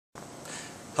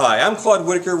Hi, I'm Claude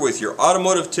Whitaker with your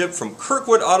automotive tip from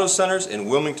Kirkwood Auto Centers in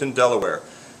Wilmington, Delaware.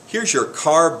 Here's your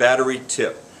car battery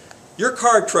tip. Your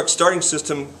car truck starting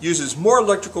system uses more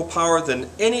electrical power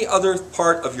than any other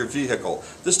part of your vehicle.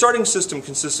 The starting system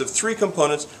consists of three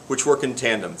components which work in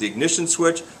tandem: the ignition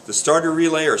switch, the starter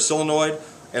relay or solenoid,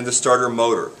 and the starter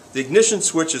motor. The ignition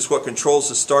switch is what controls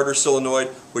the starter solenoid,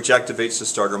 which activates the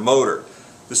starter motor.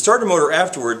 The starter motor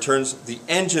afterward turns the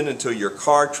engine until your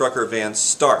car, truck, or van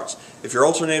starts. If your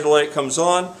alternator light comes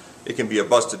on, it can be a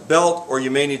busted belt, or you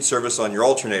may need service on your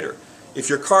alternator. If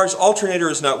your car's alternator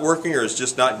is not working or is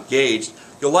just not engaged,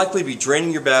 you'll likely be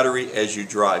draining your battery as you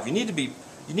drive. You need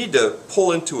to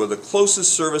pull into the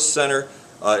closest service center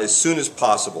as soon as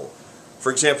possible.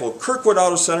 For example, Kirkwood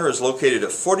Auto Center is located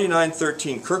at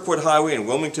 4913 Kirkwood Highway in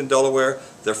Wilmington, Delaware.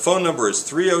 Their phone number is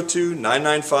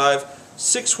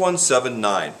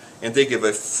 302-995-6179, and they give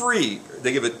a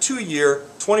 2-year,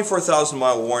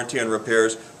 24,000-mile warranty on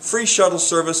repairs, free shuttle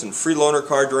service, and free loaner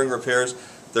car during repairs.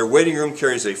 Their waiting room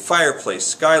carries a fireplace,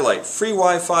 skylight, free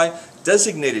Wi-Fi,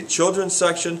 designated children's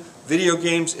section, video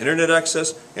games, internet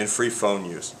access, and free phone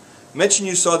use. Mention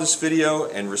you saw this video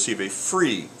and receive a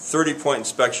free 30-point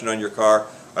inspection on your car.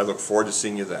 I look forward to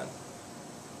seeing you then.